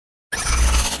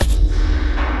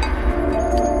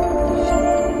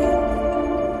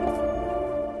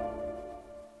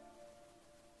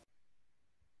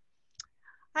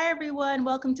everyone.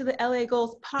 Welcome to the LA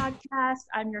Goals podcast.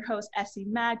 I'm your host, Essie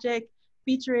Magic,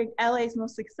 featuring LA's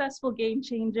most successful game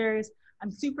changers.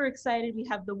 I'm super excited. We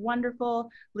have the wonderful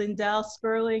Lyndell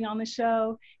Werling on the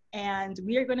show, and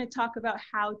we are going to talk about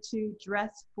how to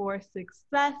dress for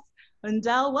success.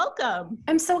 Lyndell, welcome.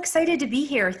 I'm so excited to be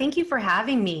here. Thank you for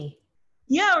having me.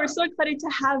 Yeah, we're so excited to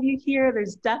have you here.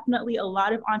 There's definitely a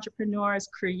lot of entrepreneurs,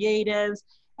 creatives,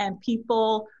 and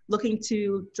people looking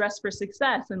to dress for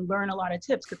success and learn a lot of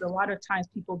tips, because a lot of times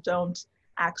people don't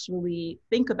actually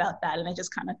think about that and they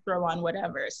just kind of throw on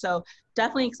whatever. So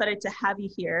definitely excited to have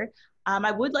you here. I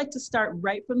would like to start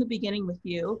right from the beginning with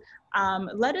you.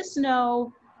 Let us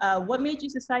know what made you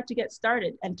decide to get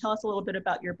started, and tell us a little bit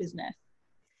about your business.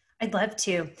 I'd love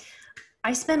to.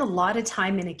 I spent a lot of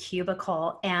time in a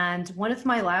cubicle, and one of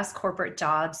my last corporate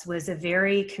jobs was a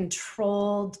very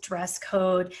controlled dress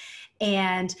code.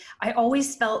 And I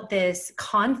always felt this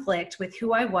conflict with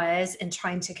who I was and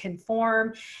trying to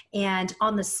conform. And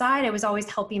on the side, I was always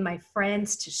helping my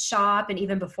friends to shop. And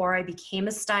even before I became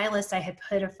a stylist, I had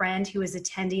put a friend who was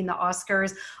attending the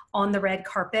Oscars on the red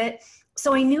carpet.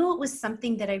 So I knew it was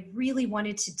something that I really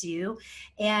wanted to do.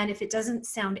 And if it doesn't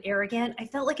sound arrogant, I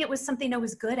felt like it was something I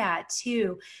was good at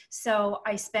too. So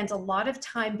I spent a lot of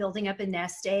time building up a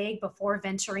nest egg before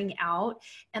venturing out.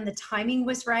 And the timing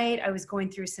was right. I was going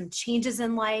through some changes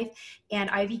in life, and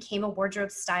I became a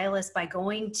wardrobe stylist by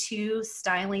going to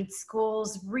styling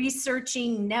schools,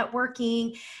 researching,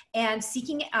 networking, and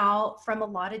seeking out from a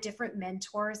lot of different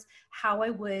mentors how I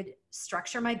would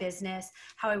structure my business,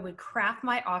 how I would craft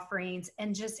my offerings,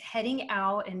 and just heading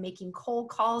out and making cold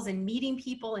calls and meeting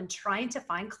people and trying to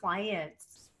find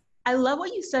clients. I love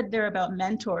what you said there about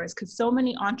mentors, because so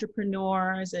many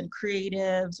entrepreneurs and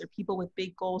creatives or people with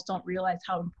big goals don't realize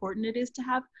how important it is to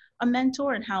have a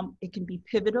mentor and how it can be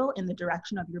pivotal in the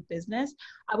direction of your business.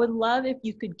 I would love if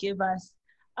you could give us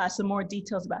some more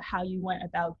details about how you went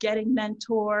about getting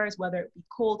mentors, whether it be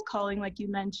cold calling like you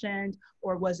mentioned,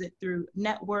 or was it through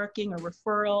networking or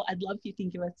referral? I'd love if you can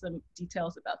give us some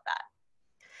details about that.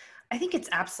 I think it's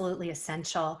absolutely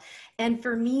essential. And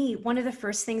for me, one of the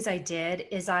first things I did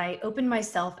is I opened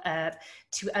myself up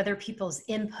to other people's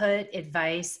input,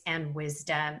 advice, and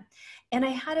wisdom. And I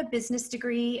had a business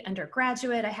degree,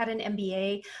 undergraduate, I had an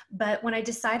MBA, but when I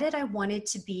decided I wanted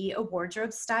to be a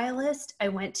wardrobe stylist, I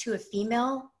went to a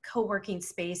female co-working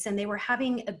space, and they were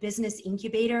having a business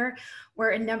incubator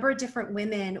where a number of different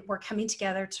women were coming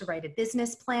together to write a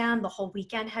business plan. The whole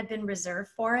weekend had been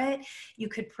reserved for it. You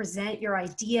could present your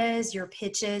ideas, your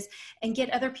pitches, and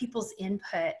get other people's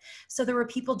input. So there were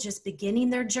people just beginning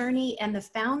their journey, and the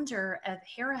founder of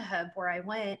Hera Hub, where I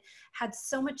went, had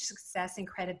so much success and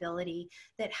credibility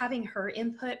that having her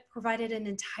input provided an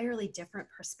entirely different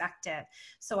perspective.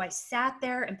 So I sat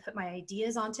there and put my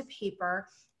ideas onto paper,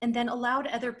 and then allowed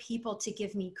other people to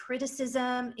give me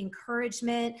criticism,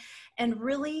 encouragement, and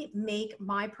really make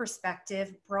my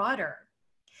perspective broader.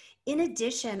 In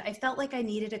addition, I felt like I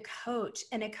needed a coach,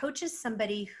 and a coach is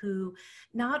somebody who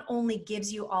not only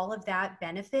gives you all of that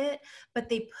benefit, but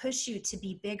they push you to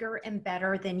be bigger and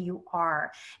better than you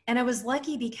are. And I was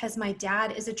lucky because my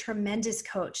dad is a tremendous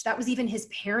coach. That was even his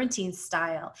parenting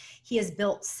style. He has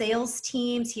built sales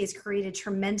teams. He has created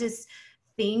tremendous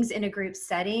things in a group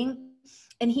setting.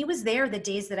 And he was there the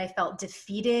days that I felt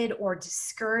defeated or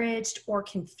discouraged or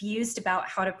confused about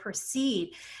how to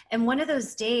proceed. And one of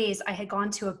those days I had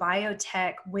gone to a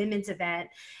biotech women's event,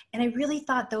 and I really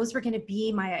thought those were going to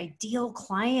be my ideal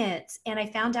clients. And I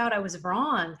found out I was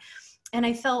wrong. And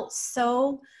I felt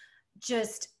so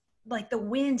just like the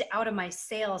wind out of my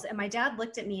sails. And my dad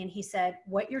looked at me and he said,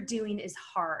 "What you're doing is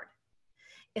hard.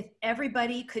 If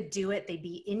everybody could do it, they'd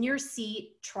be in your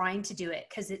seat trying to do it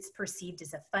because it's perceived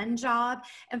as a fun job.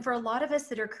 And for a lot of us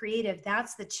that are creative,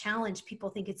 that's the challenge. People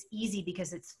think it's easy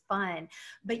because it's fun,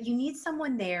 but you need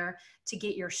someone there to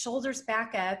get your shoulders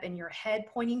back up and your head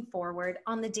pointing forward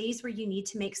on the days where you need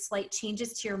to make slight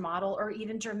changes to your model or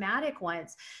even dramatic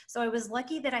ones." So I was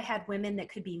lucky that I had women that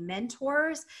could be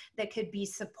mentors, that could be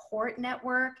support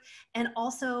network, and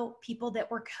also people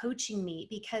that were coaching me,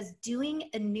 because doing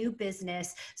a new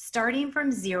business, starting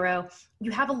from zero,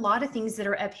 you have a lot of things that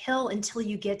are uphill until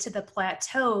you get to the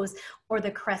plateaus or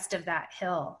the crest of that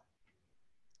hill.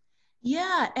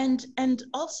 Yeah, and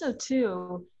also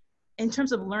too, in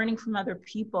terms of learning from other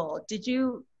people, did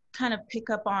you kind of pick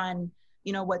up on,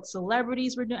 what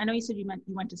celebrities were doing? I know you said you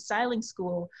went to styling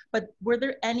school, but were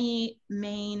there any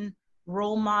main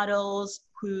role models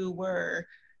who were,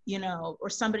 or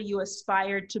somebody you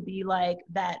aspired to be like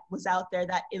that was out there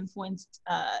that influenced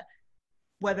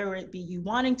whether it be you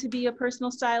wanting to be a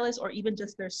personal stylist or even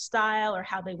just their style or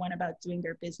how they went about doing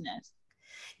their business?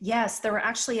 Yes, there were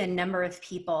actually a number of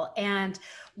people. And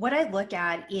what I look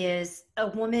at is a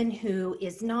woman who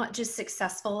is not just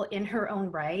successful in her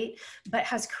own right, but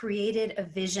has created a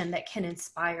vision that can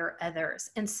inspire others.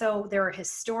 And so there are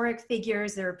historic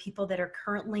figures, there are people that are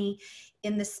currently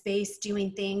in the space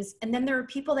doing things. And then there are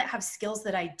people that have skills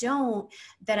that I don't,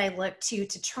 that I look to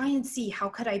try and see how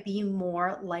could I be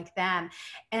more like them.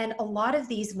 And a lot of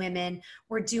these women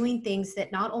were doing things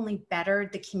that not only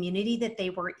bettered the community that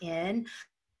they were in,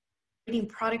 creating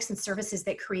products and services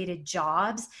that created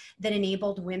jobs, that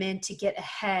enabled women to get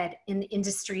ahead in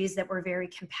industries that were very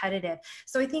competitive.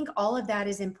 So I think all of that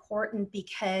is important,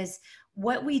 because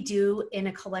what we do in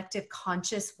a collective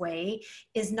conscious way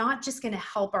is not just going to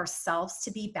help ourselves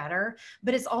to be better,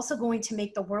 but it's also going to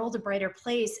make the world a brighter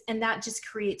place. And that just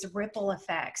creates ripple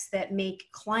effects that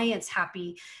make clients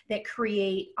happy, that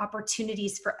create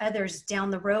opportunities for others down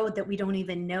the road that we don't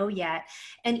even know yet.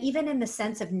 And even in the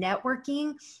sense of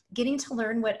networking, getting to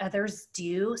learn what others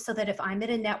do, so that if I'm at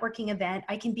a networking event,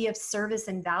 I can be of service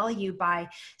and value by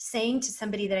saying to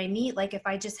somebody that I meet, like if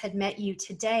I just had met you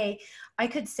today, I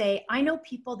could say, I know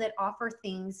people that offer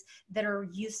things that are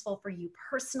useful for you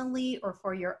personally or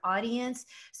for your audience.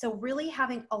 So really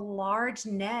having a large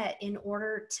net in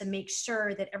order to make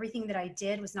sure that everything that I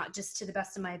did was not just to the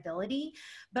best of my ability,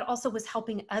 but also was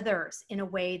helping others in a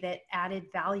way that added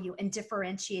value and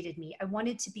differentiated me. I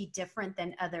wanted to be different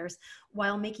than others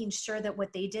while making sure that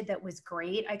what they did that was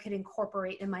great, I could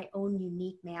incorporate in my own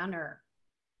unique manner.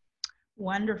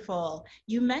 Wonderful.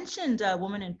 You mentioned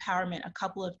woman empowerment a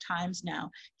couple of times now.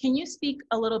 Can you speak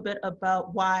a little bit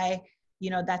about why,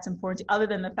 that's important, other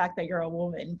than the fact that you're a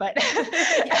woman, but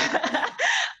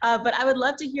but I would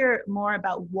love to hear more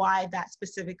about why that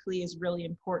specifically is really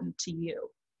important to you.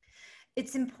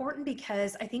 It's important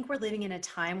because I think we're living in a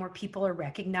time where people are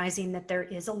recognizing that there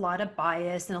is a lot of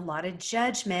bias and a lot of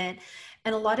judgment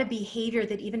and a lot of behavior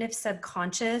that, even if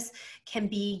subconscious, can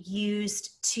be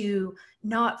used to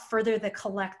not further the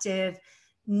collective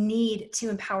need to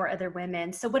empower other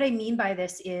women. So what I mean by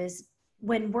this is,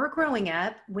 when we're growing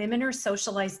up, women are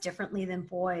socialized differently than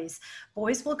boys.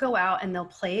 Boys will go out and they'll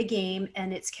play a game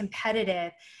and it's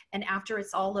competitive. And after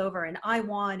it's all over and I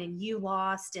won and you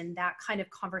lost and that kind of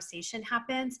conversation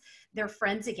happens, they're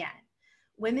friends again.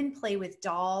 Women play with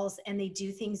dolls and they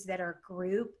do things that are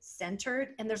group centered.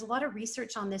 And there's a lot of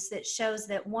research on this that shows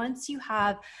that once you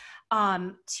have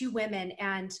two women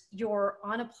and you're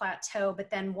on a plateau, but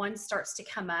then one starts to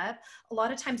come up, a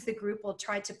lot of times the group will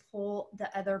try to pull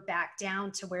the other back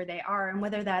down to where they are. And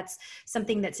whether that's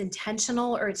something that's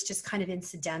intentional or it's just kind of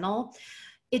incidental,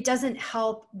 it doesn't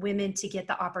help women to get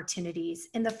the opportunities.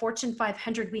 In the Fortune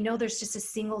 500, we know there's just a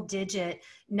single digit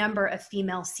number of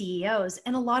female CEOs.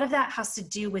 And a lot of that has to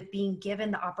do with being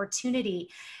given the opportunity.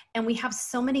 And we have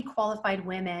so many qualified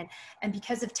women. And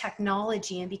because of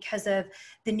technology and because of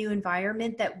the new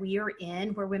environment that we are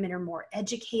in, where women are more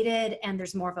educated and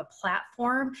there's more of a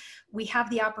platform, we have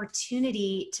the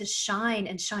opportunity to shine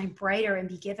and shine brighter and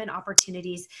be given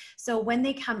opportunities. So when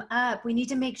they come up, we need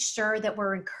to make sure that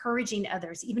we're encouraging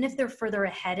others, even if they're further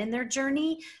ahead in their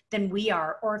journey than we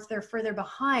are, or if they're further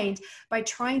behind, by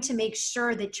trying to make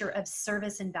sure that you're of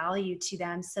service and value to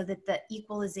them so that the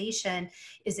equalization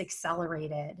is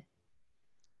accelerated.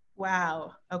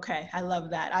 Wow. Okay. I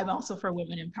love that. I'm also for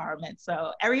women empowerment.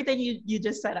 So everything you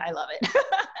just said, I love it.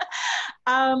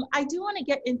 I do want to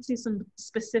get into some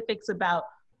specifics about,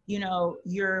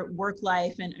 your work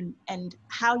life and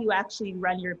how you actually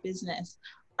run your business.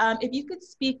 If you could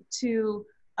speak to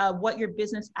what your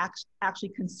business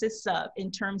actually consists of,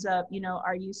 in terms of,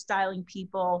 are you styling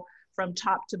people from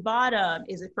top to bottom?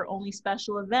 Is it for only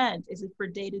special events? Is it for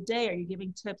day to day? Are you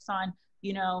giving tips on,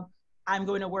 I'm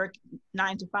going to work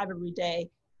 9 to 5 every day?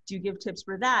 Do you give tips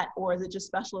for that? Or is it just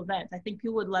special events? I think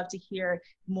people would love to hear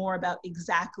more about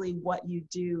exactly what you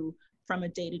do from a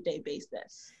day-to-day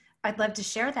basis. I'd love to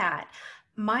share that.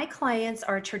 My clients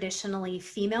are traditionally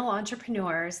female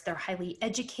entrepreneurs. They're highly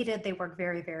educated. They work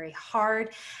very, very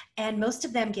hard. And most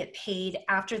of them get paid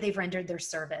after they've rendered their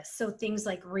service. So things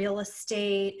like real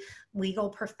estate, legal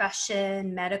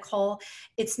profession, medical,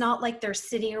 it's not like they're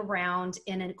sitting around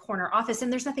in a corner office.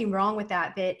 And there's nothing wrong with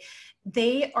that, but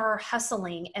they are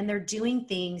hustling and they're doing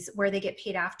things where they get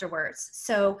paid afterwards.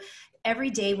 So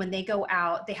every day when they go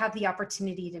out, they have the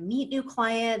opportunity to meet new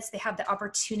clients. They have the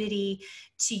opportunity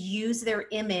to use their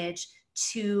image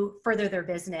to further their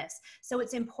business. So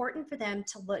it's important for them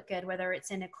to look good, whether it's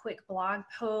in a quick blog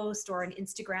post or an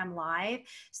Instagram live.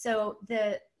 So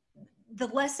the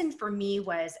lesson for me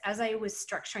was, as I was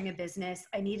structuring a business,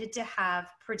 I needed to have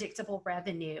predictable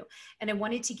revenue, and I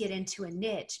wanted to get into a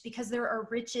niche because there are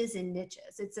riches in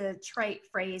niches. It's a trite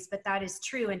phrase, but that is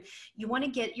true. And you want to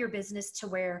get your business to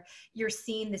where you're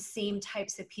seeing the same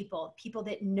types of people, people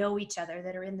that know each other,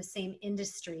 that are in the same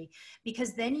industry,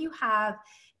 because then you have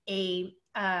a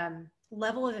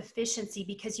level of efficiency,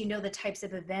 because you know the types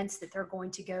of events that they're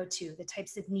going to go to, the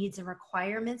types of needs and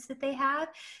requirements that they have.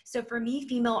 So for me,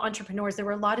 female entrepreneurs, there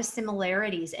were a lot of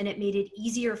similarities, and it made it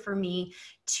easier for me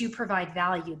to provide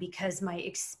value because my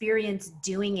experience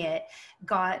doing it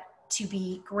got to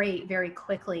be great very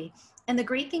quickly. And the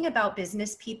great thing about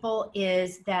business people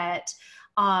is that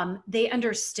they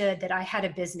understood that I had a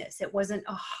business. It wasn't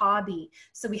a hobby.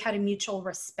 So we had a mutual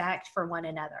respect for one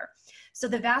another. So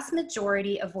the vast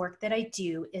majority of work that I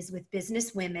do is with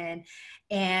business women,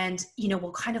 and, you know,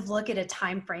 we'll kind of look at a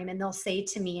time frame and they'll say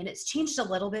to me, and it's changed a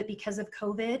little bit because of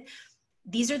COVID,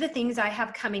 these are the things I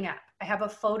have coming up. I have a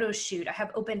photo shoot. I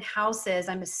have open houses.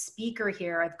 I'm a speaker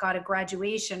here. I've got a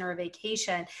graduation or a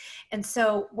vacation. And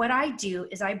so what I do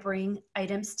is I bring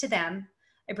items to them.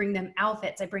 I bring them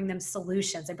outfits, I bring them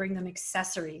solutions, I bring them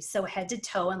accessories. So head to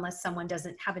toe, unless someone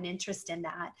doesn't have an interest in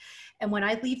that. And when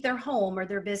I leave their home or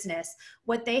their business,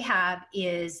 what they have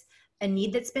is a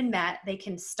need that's been met. They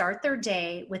can start their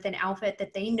day with an outfit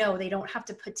that they know they don't have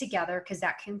to put together, because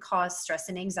that can cause stress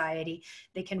and anxiety.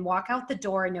 They can walk out the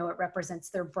door and know it represents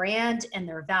their brand and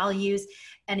their values,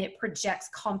 and it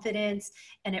projects confidence,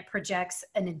 and it projects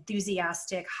an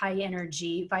enthusiastic, high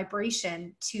energy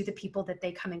vibration to the people that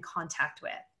they come in contact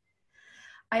with.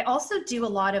 I also do a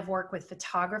lot of work with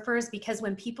photographers, because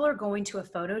when people are going to a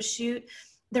photo shoot,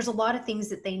 there's a lot of things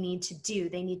that they need to do.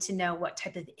 They need to know what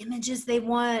type of images they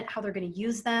want, how they're going to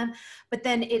use them. But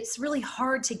then it's really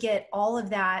hard to get all of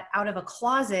that out of a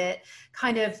closet,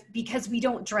 kind of, because we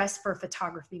don't dress for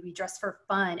photography. We dress for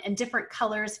fun, and different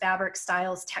colors, fabric,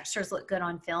 styles, textures look good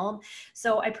on film.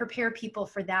 So I prepare people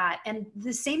for that. And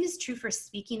the same is true for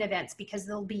speaking events, because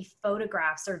there'll be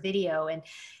photographs or video, and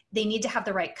they need to have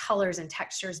the right colors and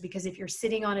textures, because if you're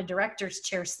sitting on a director's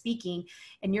chair speaking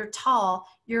and you're tall,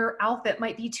 your outfit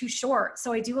might be too short.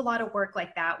 So I do a lot of work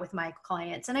like that with my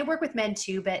clients, and I work with men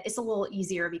too, but it's a little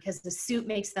easier because the suit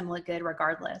makes them look good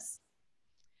regardless.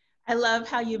 I love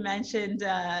how you mentioned,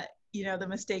 you know, the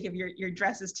mistake of your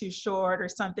dress is too short or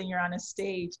something, you're on a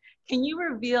stage. Can you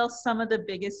reveal some of the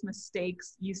biggest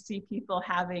mistakes you see people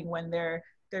having when they're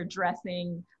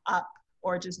dressing up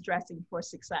or just dressing for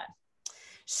success?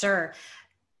 Sure.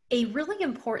 A really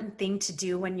important thing to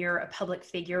do when you're a public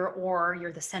figure, or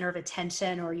you're the center of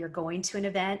attention, or you're going to an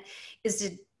event, is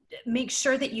to make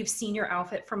sure that you've seen your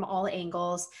outfit from all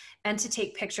angles and to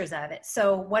take pictures of it.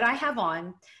 So what I have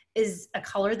on is a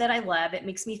color that I love. It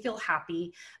makes me feel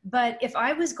happy. But if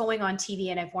I was going on TV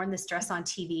and I've worn this dress on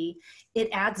TV, it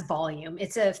adds volume.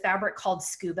 It's a fabric called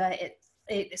scuba. It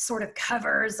sort of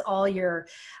covers all your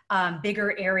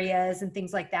bigger areas and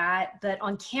things like that. But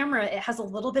on camera, it has a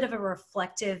little bit of a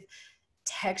reflective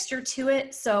texture to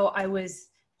it. So I was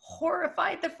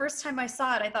horrified the first time I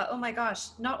saw it. I thought, oh my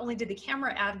gosh, not only did the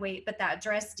camera add weight, but that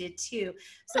dress did too.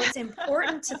 So it's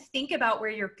important to think about where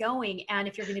you're going. And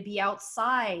if you're going to be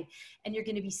outside and you're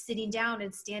going to be sitting down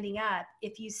and standing up,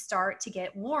 if you start to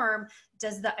get warm,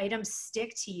 does the item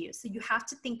stick to you? So you have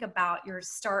to think about your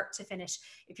start to finish.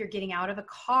 If you're getting out of a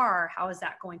car, how is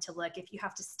that going to look? If you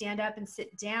have to stand up and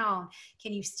sit down,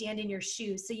 can you stand in your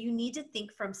shoes? So you need to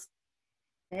think from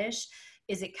finish.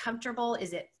 Is it comfortable?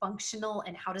 Is it functional?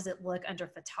 And how does it look under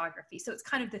photography? So it's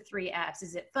kind of the 3 F's.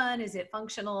 Is it fun? Is it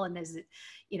functional? And is it,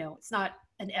 you know, it's not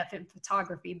an F in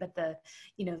photography, but the,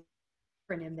 you know,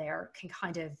 acronym there can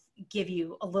kind of give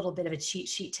you a little bit of a cheat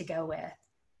sheet to go with.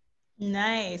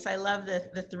 Nice. I love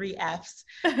the 3 F's.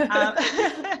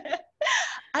 I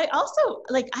also,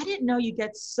 like, I didn't know you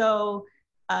get so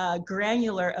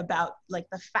granular about like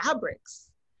the fabrics.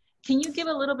 Can you give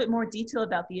a little bit more detail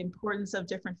about the importance of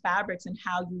different fabrics and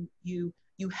how you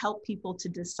help people to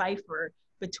decipher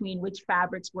between which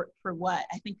fabrics work for what?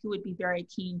 I think you would be very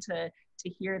keen to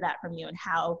hear that from you and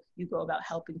how you go about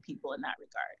helping people in that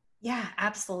regard. Yeah,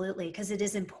 absolutely, because it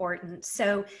is important.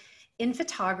 So in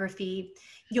photography,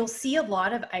 you'll see a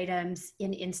lot of items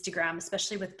in Instagram,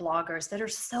 especially with bloggers, that are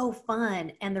so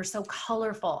fun and they're so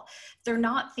colorful. They're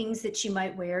not things that you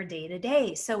might wear day to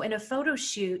day. So in a photo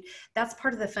shoot, that's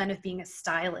part of the fun of being a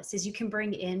stylist, is you can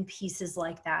bring in pieces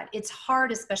like that. It's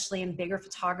hard, especially in bigger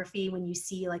photography, when you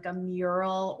see like a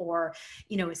mural or,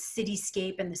 you know, a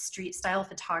cityscape in the street style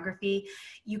photography.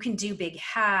 You can do big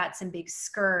hats and big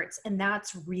skirts, and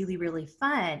that's really, really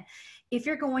fun. If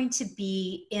you're going to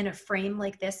be in a frame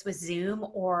like this with Zoom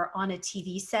or on a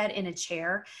TV set in a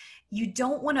chair, you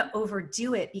don't want to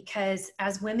overdo it, because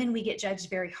as women, we get judged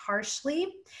very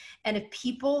harshly. And if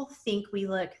people think we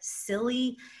look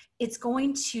silly, it's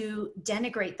going to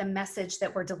denigrate the message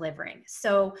that we're delivering.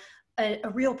 So a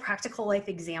real practical life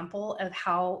example of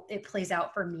how it plays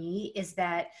out for me is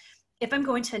that if I'm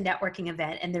going to a networking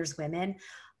event and there's women,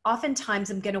 oftentimes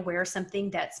I'm going to wear something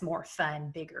that's more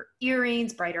fun, bigger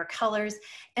earrings, brighter colors.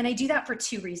 And I do that for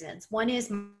two reasons. One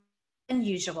is more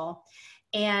unusual,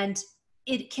 and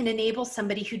it can enable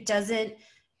somebody who doesn't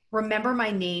remember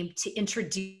my name to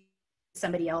introduce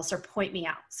somebody else or point me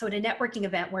out. So at a networking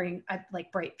event wearing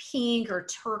like bright pink or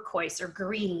turquoise or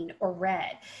green or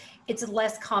red, it's a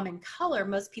less common color.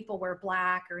 Most people wear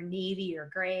black or navy or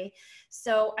gray.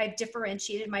 So I've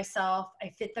differentiated myself. I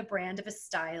fit the brand of a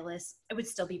stylist. I would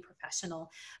still be professional.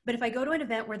 But if I go to an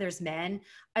event where there's men,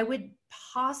 I would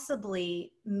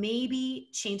possibly maybe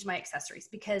change my accessories,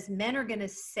 because men are going to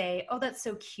say, oh, that's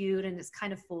so cute and it's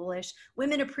kind of foolish.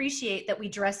 Women appreciate that we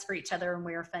dress for each other and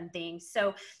wear fun things.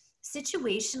 So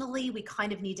situationally, we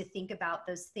kind of need to think about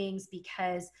those things,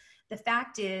 because the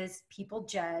fact is people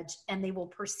judge and they will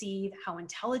perceive how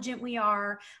intelligent we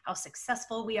are, how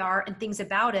successful we are, and things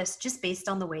about us just based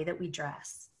on the way that we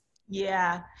dress.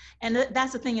 Yeah. And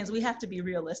that's the thing, is we have to be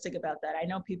realistic about that. I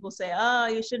know people say, oh,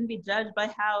 you shouldn't be judged by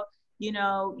how,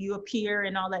 you appear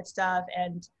and all that stuff.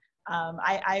 And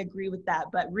I agree with that.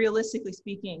 But realistically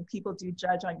speaking, people do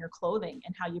judge on your clothing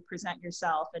and how you present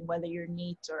yourself and whether you're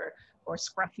neat or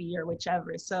scruffy or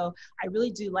whichever. So I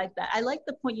really do like that. I like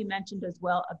the point you mentioned as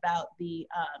well about the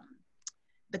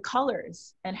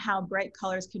colors and how bright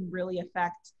colors can really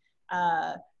affect,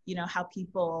 how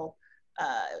people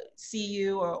see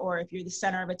you, or if you're the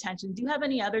center of attention. Do you have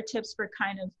any other tips for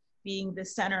kind of being the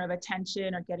center of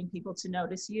attention or getting people to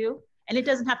notice you? And it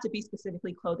doesn't have to be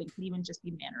specifically clothing, it can even just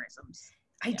be mannerisms.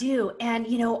 I do. And,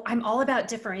 I'm all about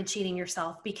differentiating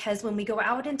yourself, because when we go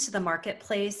out into the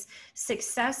marketplace,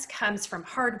 success comes from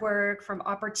hard work, from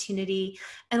opportunity,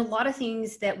 and a lot of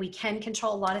things that we can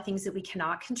control, a lot of things that we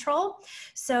cannot control.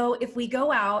 So if we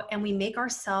go out and we make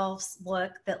ourselves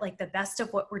look like the best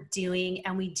of what we're doing,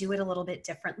 and we do it a little bit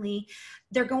differently,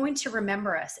 they're going to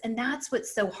remember us. And that's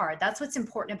what's so hard. That's what's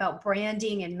important about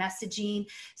branding and messaging.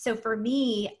 So for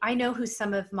me, I know who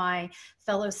some of my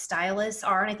fellow stylists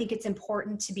are, and I think it's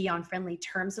important to be on friendly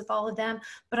terms with all of them,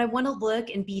 but I want to look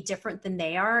and be different than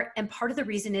they are. And part of the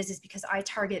reason is because I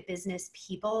target business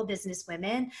people, business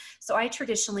women. So I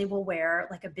traditionally will wear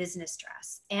like a business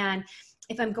dress. And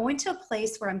if I'm going to a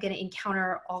place where I'm going to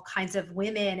encounter all kinds of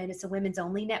women and it's a women's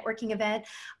only networking event,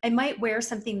 I might wear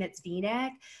something that's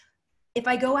V-neck. If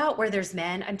I go out where there's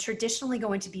men, I'm traditionally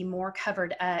going to be more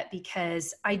covered up,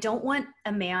 because I don't want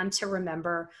a man to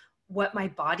remember what my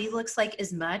body looks like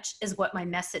as much as what my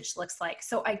message looks like.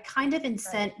 So I kind of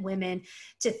incent women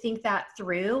to think that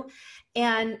through.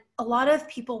 And a lot of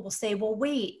people will say, well,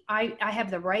 wait, I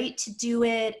have the right to do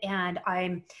it, and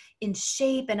I'm in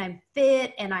shape and I'm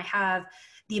fit and I have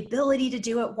the ability to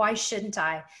do it. Why shouldn't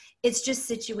I? It's just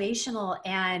situational.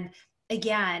 And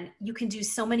again, you can do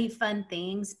so many fun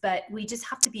things, but we just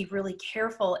have to be really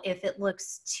careful if it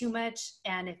looks too much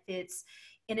and if it's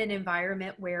in an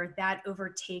environment where that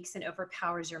overtakes and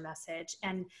overpowers your message.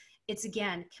 And it's,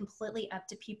 again, completely up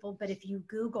to people. But if you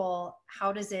Google,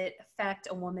 how does it affect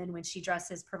a woman when she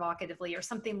dresses provocatively or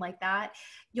something like that,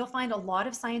 you'll find a lot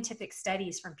of scientific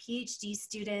studies from PhD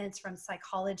students, from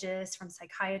psychologists, from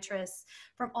psychiatrists,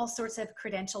 from all sorts of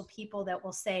credentialed people that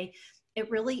will say, it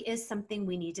really is something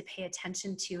we need to pay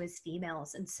attention to as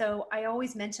females. And so I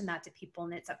always mention that to people,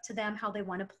 and it's up to them how they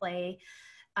want to play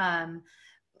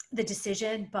the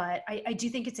decision. But I do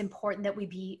think it's important that we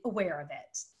be aware of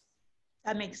it.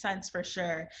 That makes sense for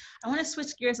sure. I want to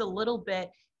switch gears a little bit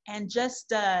and just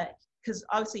because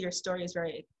obviously your story is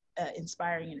very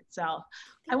inspiring in itself.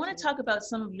 I want to talk about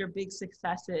some of your big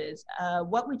successes.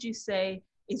 What would you say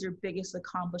is your biggest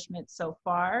accomplishment so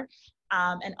far?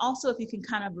 And also if you can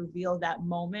kind of reveal that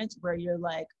moment where you're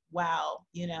like, wow,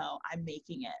 I'm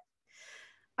making it.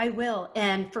 I will.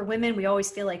 And for women, we always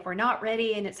feel like we're not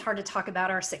ready and it's hard to talk about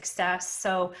our success.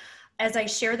 So as I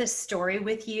share this story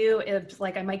with you, it's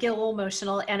like I might get a little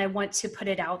emotional, and I want to put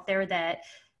it out there that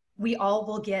we all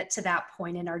will get to that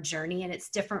point in our journey, and it's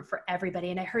different for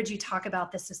everybody. And I heard you talk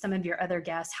about this with some of your other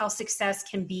guests, how success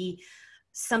can be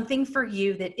something for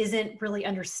you that isn't really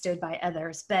understood by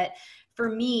others. But for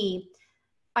me,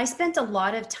 I spent a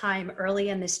lot of time early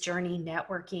in this journey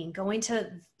networking, going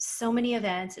to so many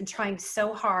events and trying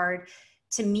so hard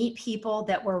to meet people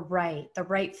that were right, the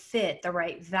right fit, the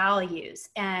right values.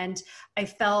 And I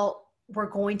felt were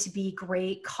going to be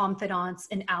great confidants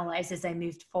and allies as I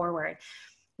moved forward.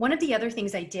 One of the other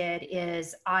things I did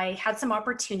is I had some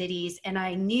opportunities, and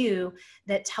I knew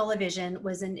that television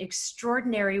was an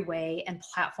extraordinary way and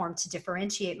platform to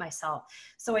differentiate myself.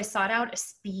 So I sought out a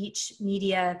speech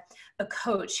media, a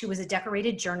coach who was a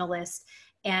decorated journalist,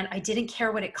 and I didn't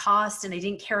care what it cost, and I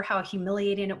didn't care how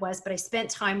humiliating it was, but I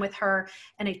spent time with her,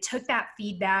 and I took that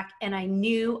feedback, and I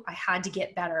knew I had to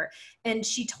get better. And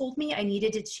she told me I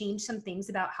needed to change some things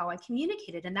about how I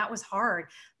communicated, and that was hard,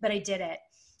 but I did it.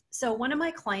 So one of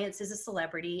my clients is a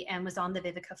celebrity and was on the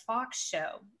Vivica Fox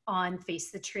show on Face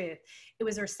the Truth. It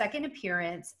was her second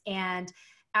appearance. And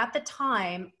at the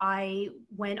time I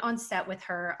went on set with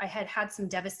her, I had had some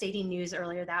devastating news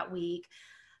earlier that week.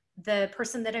 The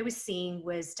person that I was seeing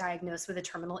was diagnosed with a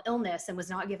terminal illness and was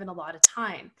not given a lot of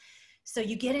time. So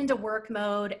you get into work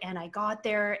mode, and I got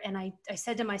there and I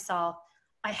said to myself,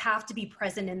 I have to be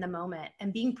present in the moment.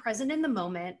 And being present in the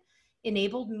moment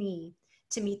enabled me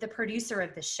to meet the producer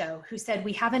of the show, who said,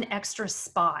 we have an extra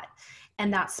spot.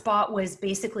 And that spot was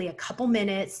basically a couple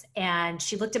minutes. And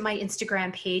she looked at my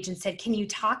Instagram page and said, can you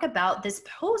talk about this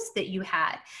post that you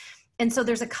had? And so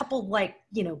there's a couple, like,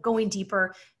 going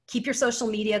deeper, keep your social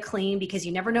media clean, because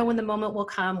you never know when the moment will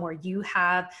come where you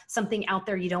have something out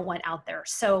there you don't want out there.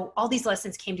 So all these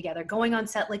lessons came together. Going on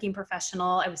set looking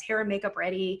professional, I was hair and makeup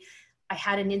ready. I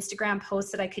had an Instagram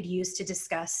post that I could use to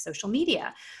discuss social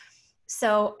media.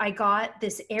 So I got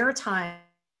this airtime.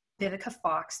 Vivica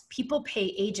Fox, people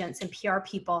pay agents and PR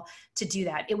people to do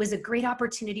that. It was a great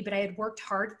opportunity, but I had worked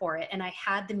hard for it, and I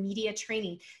had the media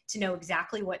training to know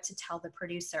exactly what to tell the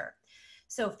producer.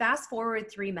 So fast forward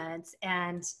 3 months,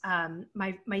 and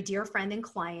my dear friend and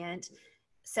client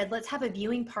said, let's have a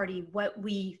viewing party. What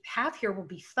we have here will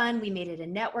be fun. We made it a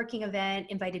networking event,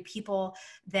 invited people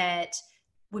that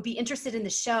would be interested in the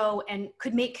show and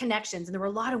could make connections. And there were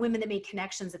a lot of women that made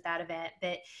connections at that event.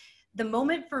 That the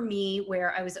moment for me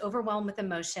where I was overwhelmed with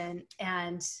emotion,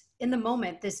 and in the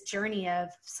moment, this journey of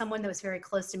someone that was very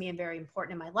close to me and very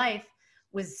important in my life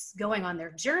was going on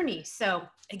their journey. So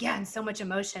again, so much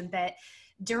emotion. But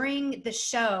during the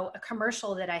show, a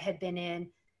commercial that I had been in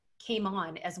came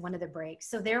on as one of the breaks.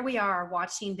 So there we are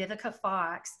watching Vivica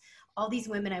Fox, all these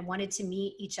women. I wanted to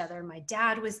meet each other. My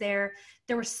dad was there.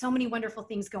 There were so many wonderful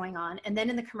things going on. And then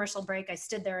in the commercial break, I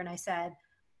stood there and I said,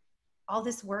 all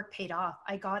this work paid off.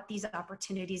 I got these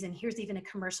opportunities, and here's even a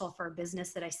commercial for a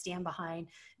business that I stand behind,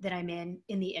 that I'm in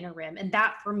the interim. And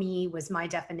that for me was my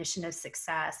definition of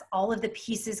success. All of the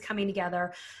pieces coming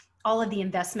together, all of the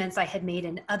investments I had made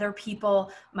in other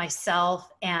people, myself,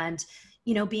 and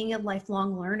being a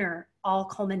lifelong learner, all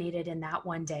culminated in that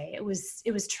one day. It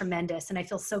was tremendous. And I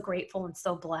feel so grateful and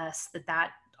so blessed that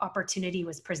that opportunity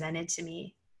was presented to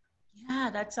me. Yeah,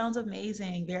 that sounds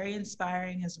amazing. Very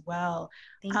inspiring as well.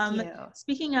 Thank you.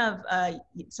 Speaking of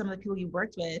some of the people you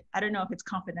worked with, I don't know if it's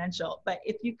confidential, but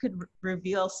if you could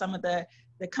reveal some of the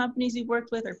companies you've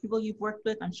worked with or people you've worked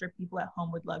with, I'm sure people at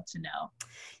home would love to know.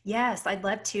 Yes, I'd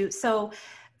love to. So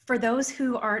for those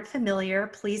who aren't familiar,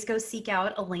 please go seek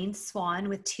out Elaine Swan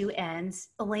with 2 N's.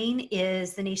 Elaine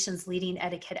is the nation's leading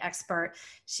etiquette expert.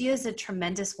 She is a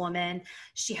tremendous woman.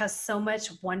 She has so much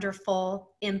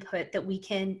wonderful input that we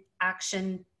can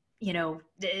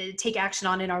take action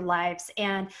on in our lives.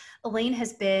 And Elaine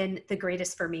has been the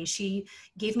greatest for me. She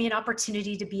gave me an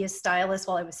opportunity to be a stylist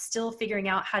while I was still figuring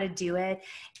out how to do it,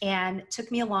 and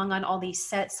took me along on all these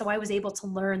sets. So I was able to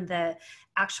learn the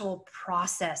actual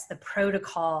process, the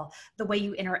protocol, the way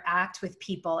you interact with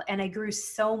people. And I grew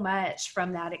so much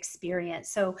from that experience.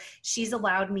 So she's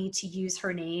allowed me to use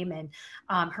her name and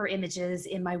her images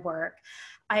in my work.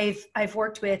 I've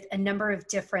worked with a number of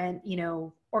different,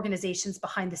 organizations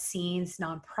behind the scenes,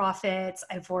 nonprofits.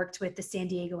 I've worked with the San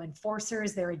Diego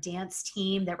Enforcers. They're a dance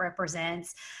team that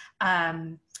represents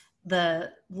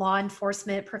the law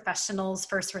enforcement professionals,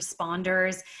 first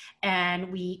responders.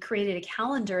 And we created a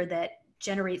calendar that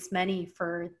generates money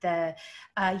for the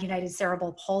United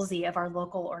Cerebral Palsy of our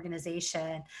local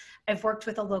organization. I've worked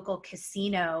with a local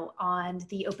casino on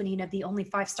the opening of the only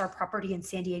 5-star property in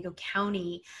San Diego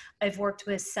County. I've worked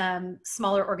with some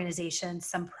smaller organizations,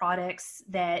 some products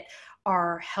that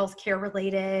are healthcare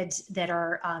related, that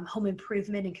are home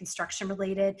improvement and construction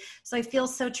related. So I feel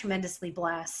so tremendously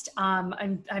blessed.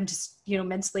 I'm just,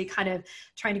 mentally kind of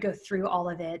trying to go through all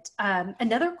of it.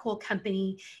 Another cool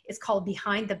company is called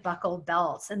Behind the Buckle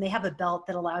Belts, and they have a belt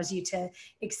that allows you to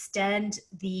extend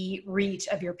the reach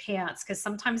of your pants, because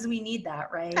sometimes we need that,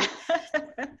 right?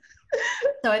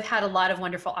 So I've had a lot of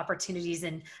wonderful opportunities.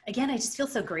 And again, I just feel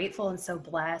so grateful and so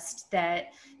blessed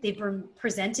that they've been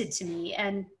presented to me.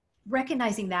 And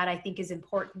recognizing that, I think, is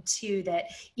important too, that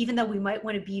even though we might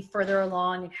want to be further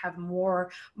along and have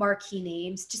more marquee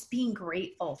names, just being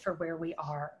grateful for where we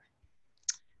are.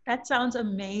 That sounds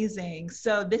amazing.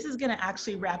 So this is going to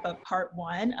actually wrap up part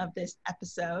 1 of this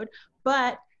episode,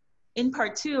 but in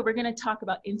part 2, we're going to talk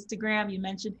about Instagram. You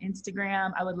mentioned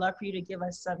Instagram. I would love for you to give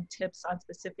us some tips on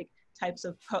specific types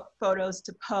of photos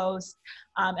to post,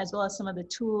 as well as some of the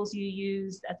tools you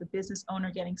used as a business owner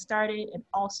getting started, and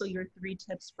also your 3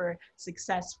 tips for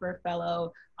success for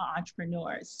fellow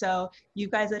entrepreneurs. So you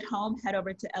guys at home, head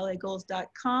over to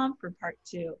lagoals.com for part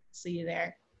 2. See you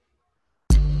there.